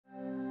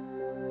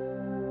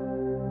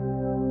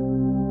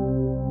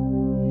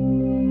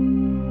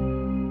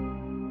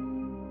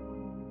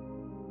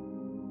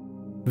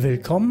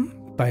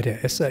Willkommen bei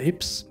der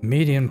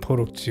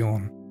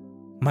SAY-Medien-Produktion.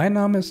 Mein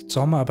Name ist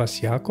Sommer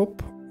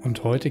Jakob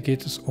und heute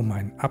geht es um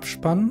einen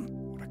Abspann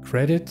oder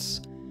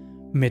Credits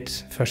mit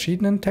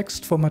verschiedenen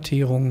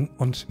Textformatierungen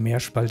und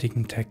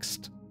mehrspaltigem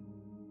Text.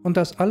 Und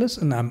das alles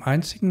in einem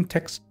einzigen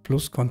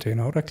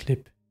Text-Plus-Container oder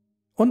Clip.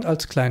 Und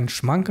als kleinen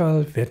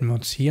Schmankerl werden wir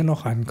uns hier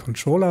noch einen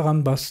Controller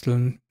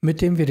ranbasteln,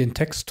 mit dem wir den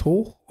Text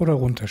hoch oder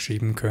runter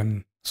schieben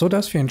können,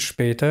 sodass wir ihn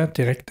später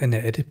direkt in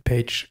der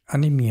Edit-Page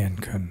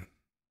animieren können.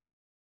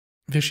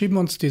 Wir schieben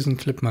uns diesen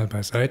Clip mal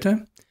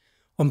beiseite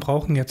und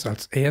brauchen jetzt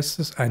als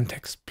erstes einen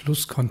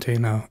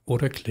Text-Plus-Container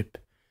oder Clip.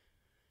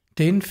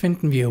 Den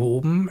finden wir hier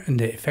oben in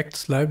der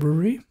Effects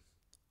Library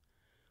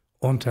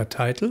unter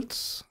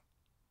Titles,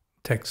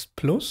 Text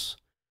Plus.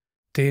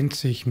 Den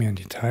ziehe ich mir in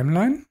die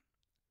Timeline.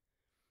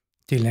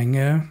 Die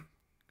Länge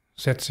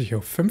setze ich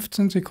auf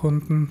 15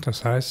 Sekunden,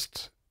 das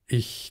heißt,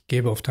 ich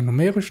gebe auf der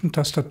numerischen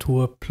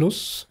Tastatur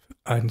plus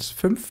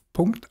 1,5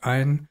 Punkt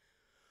ein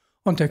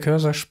und der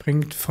Cursor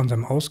springt von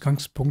seinem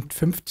Ausgangspunkt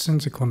 15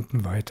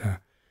 Sekunden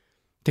weiter.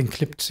 Den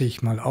Clip ziehe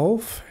ich mal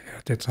auf, er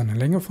hat jetzt eine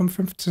Länge von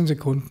 15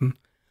 Sekunden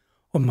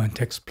und mein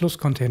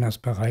Text-Plus-Container ist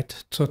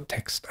bereit zur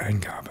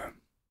Texteingabe.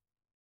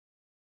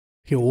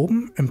 Hier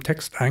oben im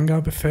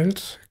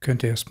Texteingabefeld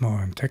könnt ihr erstmal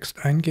euren Text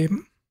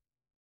eingeben.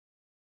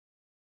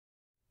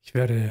 Ich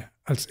werde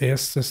als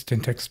erstes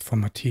den Text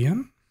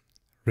formatieren.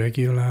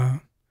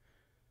 Regular.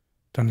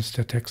 Dann ist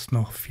der Text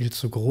noch viel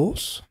zu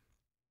groß.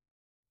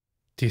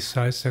 Die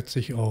Size setze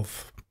ich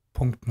auf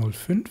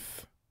 0,05.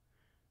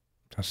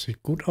 Das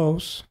sieht gut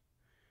aus.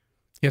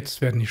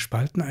 Jetzt werden die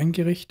Spalten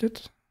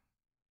eingerichtet.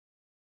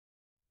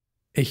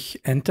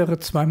 Ich entere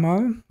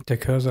zweimal. Der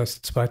Cursor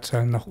ist 2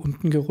 Zeilen nach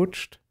unten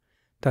gerutscht.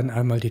 Dann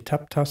einmal die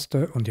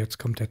Tab-Taste und jetzt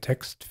kommt der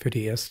Text für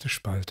die erste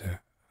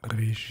Spalte.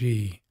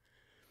 Regie.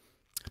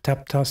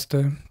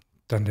 Tab-Taste,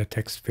 dann der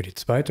Text für die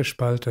zweite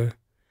Spalte.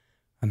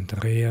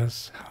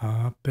 Andreas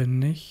habe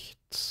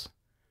nichts.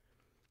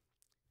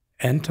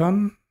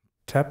 Entern,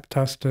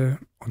 Tab-Taste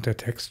und der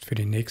Text für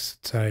die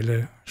nächste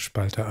Zeile,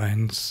 Spalte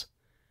 1.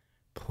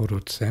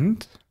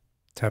 Produzent,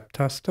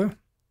 Tab-Taste.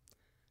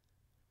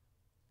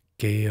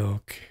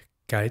 Georg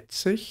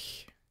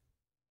geizig.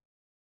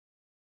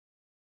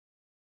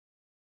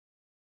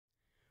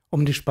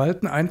 Um die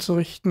Spalten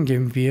einzurichten,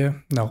 gehen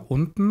wir nach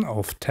unten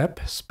auf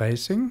Tab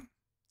Spacing.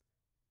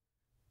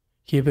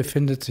 Hier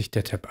befindet sich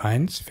der Tab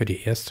 1 für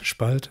die erste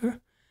Spalte.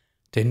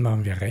 Den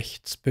machen wir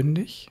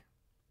rechtsbündig.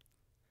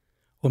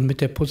 Und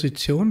mit der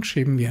Position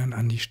schieben wir ihn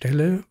an die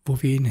Stelle,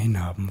 wo wir ihn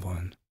hinhaben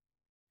wollen.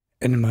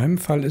 In meinem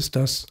Fall ist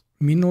das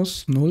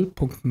minus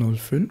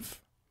 0,05.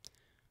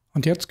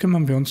 Und jetzt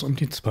kümmern wir uns um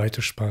die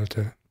zweite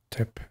Spalte.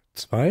 Tab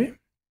 2.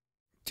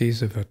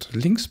 Diese wird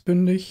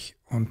linksbündig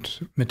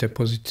und mit der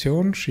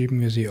Position schieben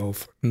wir sie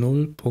auf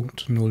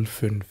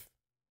 0,05.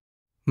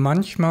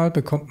 Manchmal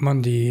bekommt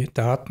man die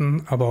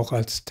Daten aber auch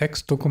als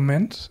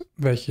Textdokument,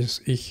 welches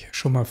ich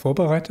schon mal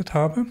vorbereitet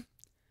habe.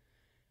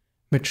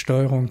 Mit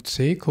STRG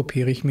C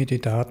kopiere ich mir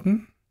die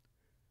Daten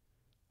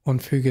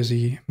und füge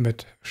sie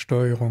mit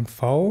STRG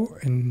V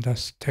in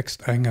das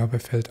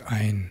Texteingabefeld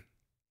ein.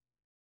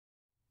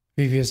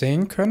 Wie wir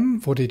sehen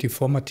können, wurde die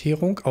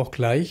Formatierung auch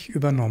gleich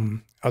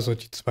übernommen, also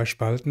die 2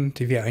 Spalten,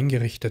 die wir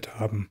eingerichtet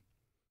haben.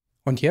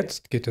 Und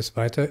jetzt geht es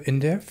weiter in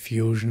der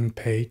Fusion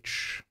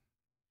Page.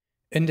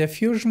 In der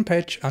Fusion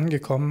Page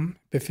angekommen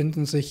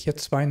befinden sich hier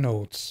 2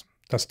 Nodes.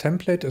 Das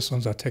Template ist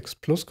unser Text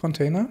Plus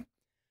Container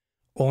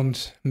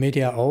und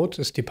Media Out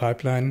ist die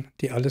Pipeline,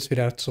 die alles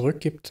wieder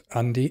zurückgibt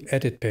an die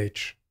Edit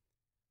Page.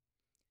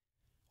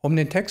 Um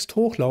den Text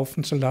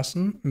hochlaufen zu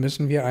lassen,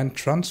 müssen wir einen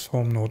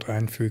Transform Node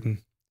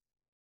einfügen.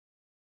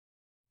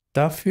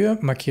 Dafür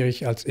markiere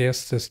ich als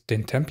erstes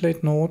den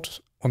Template Node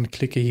und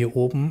klicke hier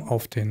oben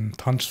auf den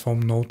Transform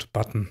Node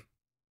Button.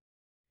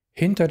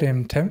 Hinter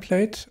dem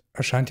Template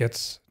erscheint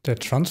jetzt der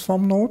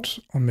Transform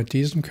Node und mit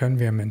diesem können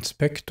wir im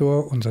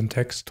Inspektor unseren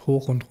Text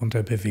hoch und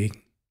runter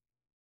bewegen.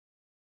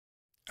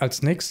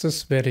 Als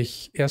nächstes werde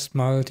ich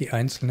erstmal die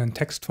einzelnen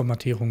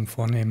Textformatierungen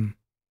vornehmen.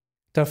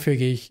 Dafür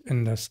gehe ich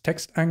in das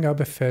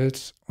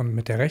Texteingabefeld und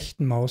mit der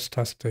rechten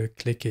Maustaste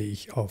klicke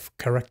ich auf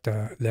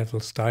Character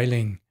Level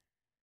Styling.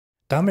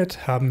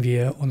 Damit haben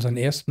wir unseren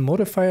ersten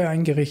Modifier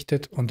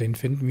eingerichtet und den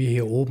finden wir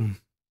hier oben.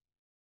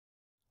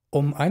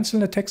 Um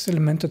einzelne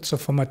Textelemente zu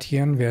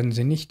formatieren, werden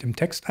sie nicht im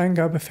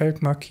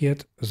Texteingabefeld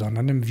markiert,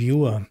 sondern im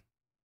Viewer.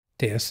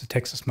 Der erste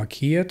Text ist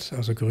markiert,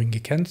 also grün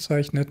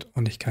gekennzeichnet,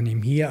 und ich kann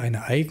ihm hier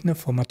eine eigene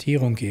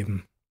Formatierung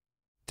geben.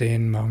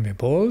 Den machen wir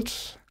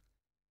bold.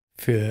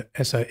 Für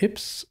SAY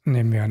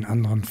nehmen wir einen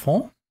anderen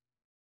Font.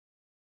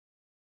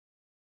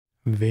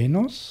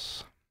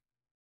 Venus.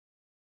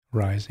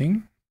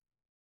 Rising.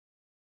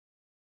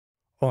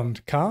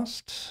 Und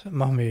Cast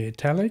machen wir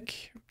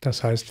Italic,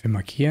 das heißt, wir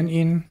markieren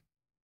ihn.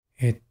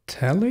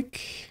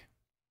 Italic.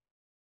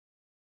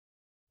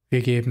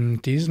 Wir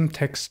geben diesem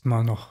Text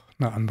mal noch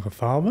eine andere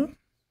Farbe.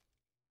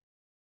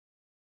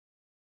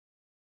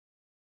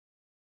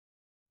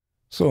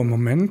 So, im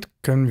Moment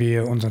können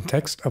wir unseren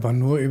Text aber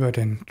nur über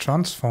den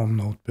Transform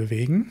Node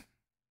bewegen.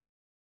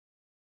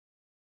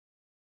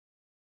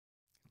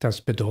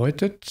 Das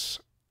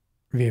bedeutet,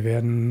 wir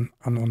werden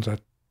an unser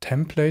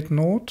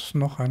Template-Node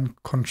noch einen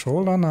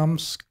Controller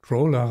namens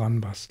Scroller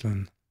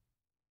ranbasteln.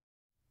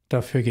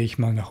 Dafür gehe ich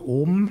mal nach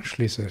oben,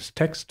 schließe das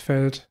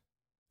Textfeld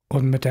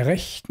und mit der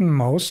rechten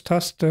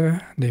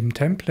Maustaste neben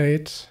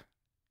Template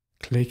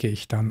klicke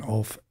ich dann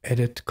auf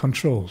Edit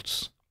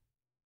Controls.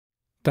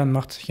 Dann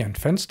macht sich ein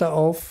Fenster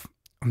auf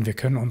und wir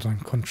können unseren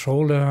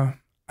Controller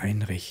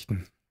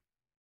einrichten.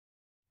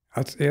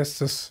 Als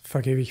erstes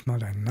vergebe ich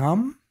mal einen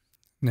Namen,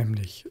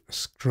 nämlich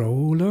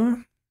Scroller.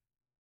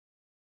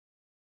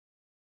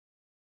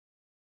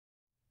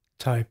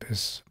 Type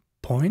ist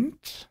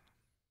Point.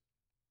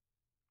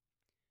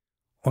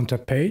 Unter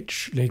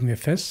Page legen wir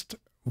fest,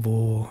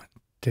 wo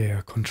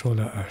der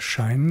Controller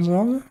erscheinen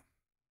soll.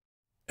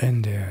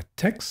 In der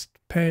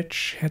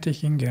Text-Page hätte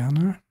ich ihn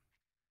gerne.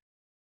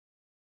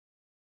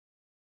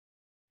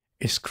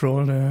 Ich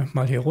scrolle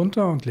mal hier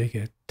runter und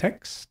lege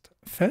Text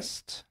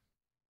fest.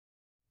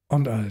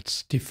 Und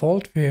als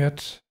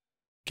Default-Wert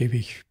gebe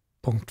ich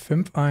Punkt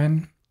 5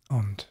 ein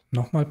und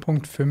nochmal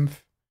Punkt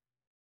 5.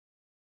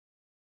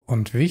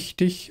 Und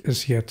wichtig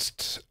ist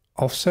jetzt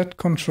Offset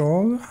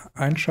Control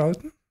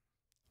einschalten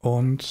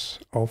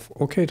und auf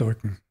OK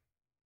drücken.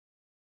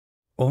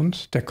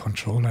 Und der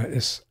Controller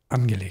ist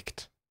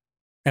angelegt.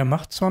 Er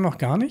macht zwar noch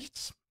gar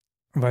nichts,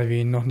 weil wir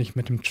ihn noch nicht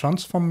mit dem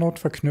Transform-Node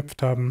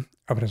verknüpft haben,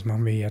 aber das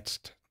machen wir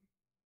jetzt.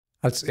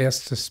 Als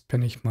erstes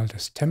pinne ich mal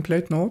das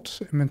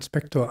Template-Node im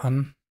Inspektor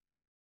an.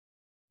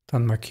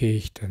 Dann markiere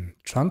ich den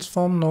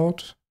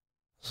Transform-Node.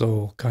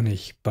 So kann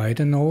ich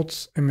beide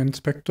Nodes im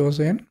Inspektor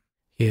sehen.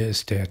 Hier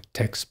ist der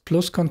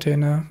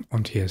Text-Plus-Container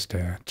und hier ist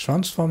der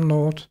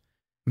Transform-Node.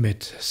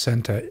 Mit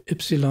Center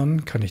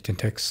Y kann ich den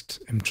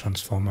Text im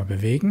Transformer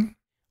bewegen.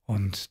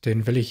 Und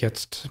den will ich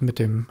jetzt mit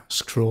dem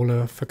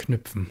Scroller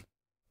verknüpfen.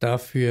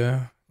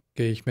 Dafür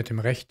gehe ich mit dem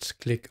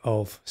Rechtsklick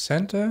auf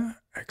Center,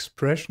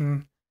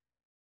 Expression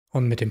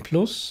und mit dem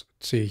Plus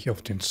ziehe ich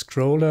auf den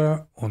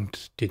Scroller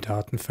und die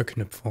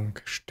Datenverknüpfung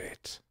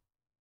steht.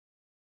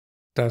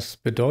 Das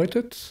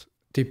bedeutet,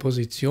 die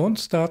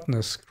Positionsdaten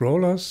des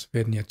Scrollers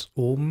werden jetzt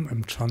oben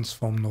im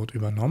Transform-Node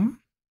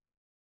übernommen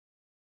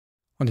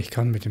und ich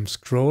kann mit dem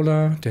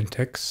Scroller den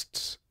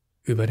Text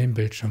über den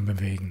Bildschirm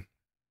bewegen.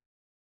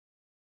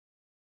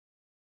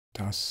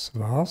 Das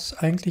war's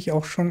eigentlich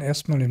auch schon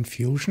erstmal in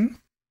Fusion.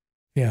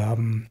 Wir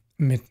haben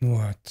mit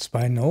nur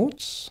 2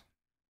 Nodes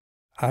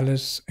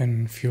alles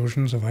in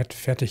Fusion soweit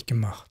fertig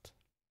gemacht.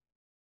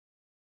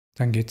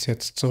 Dann geht es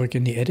jetzt zurück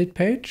in die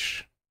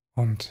Edit-Page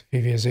und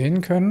wie wir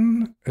sehen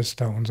können, ist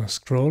da unser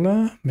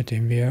Scroller, mit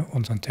dem wir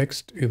unseren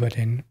Text über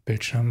den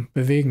Bildschirm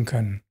bewegen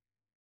können.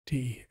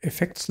 Die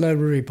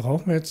Effects-Library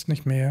brauchen wir jetzt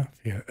nicht mehr.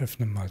 Wir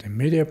öffnen mal den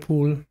Media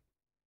Pool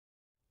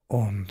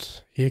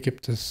und hier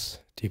gibt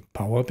es die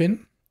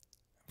Powerbin.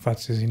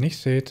 Falls ihr sie nicht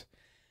seht,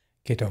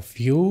 geht auf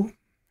View,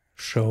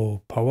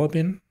 Show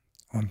Powerbin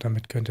und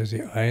damit könnt ihr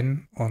sie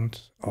ein-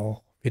 und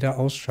auch wieder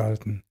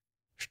ausschalten.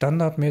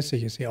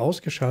 Standardmäßig ist sie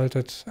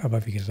ausgeschaltet,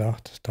 aber wie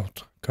gesagt,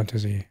 dort könnt ihr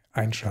sie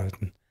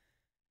einschalten.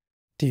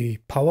 Die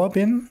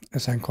Powerbin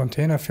ist ein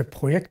Container für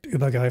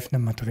projektübergreifende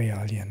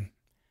Materialien.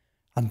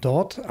 An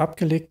dort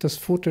abgelegtes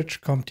Footage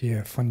kommt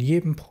ihr von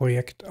jedem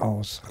Projekt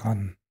aus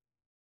ran.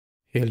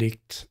 Hier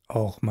liegt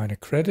auch meine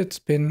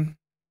Credits-Bin.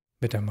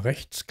 Mit einem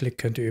Rechtsklick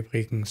könnt ihr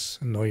übrigens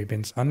neue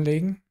Bins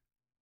anlegen.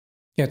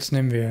 Jetzt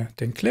nehmen wir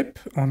den Clip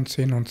und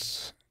ziehen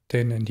uns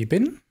den in die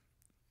Bin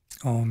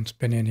und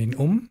benennen ihn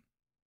um.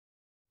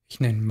 Ich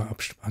nenne ihn mal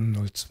Abspann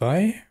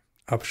 02.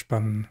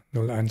 Abspann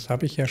 01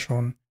 habe ich ja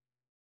schon.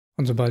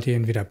 Und sobald ihr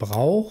ihn wieder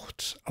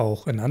braucht,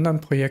 auch in anderen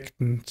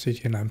Projekten, zieht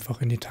ihr ihn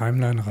einfach in die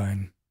Timeline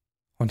rein.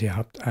 Und ihr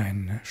habt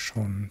einen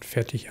schon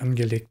fertig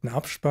angelegten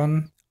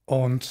Abspann.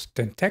 Und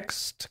den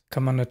Text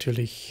kann man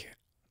natürlich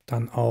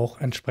dann auch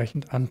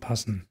entsprechend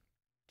anpassen.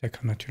 Der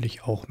kann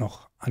natürlich auch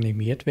noch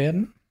animiert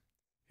werden.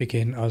 Wir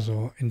gehen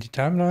also in die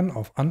Timeline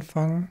auf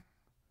Anfang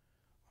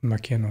und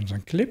markieren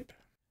unseren Clip,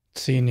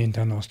 ziehen ihn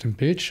dann aus dem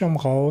Bildschirm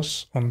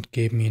raus und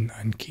geben ihm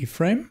einen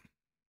Keyframe.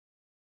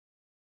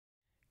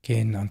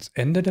 Gehen ans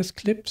Ende des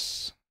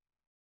Clips,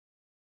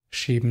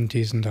 schieben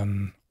diesen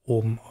dann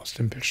oben aus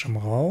dem Bildschirm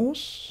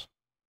raus,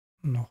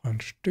 noch ein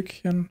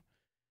Stückchen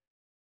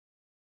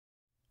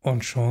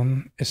und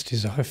schon ist die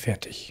Sache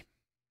fertig.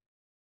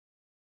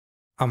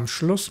 Am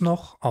Schluss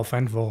noch auf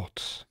ein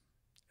Wort.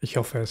 Ich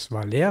hoffe, es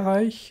war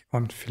lehrreich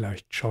und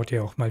vielleicht schaut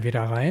ihr auch mal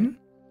wieder rein.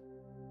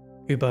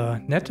 Über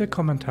nette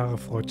Kommentare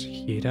freut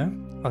sich jeder,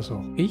 also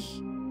auch ich.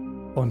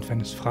 Und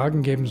wenn es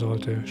Fragen geben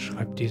sollte,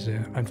 schreibt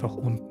diese einfach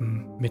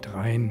unten mit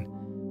rein.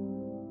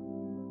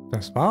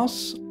 Das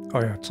war's,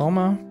 euer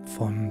Zaumer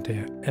von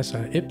der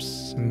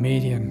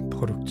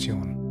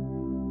SAY-Medien-Produktion.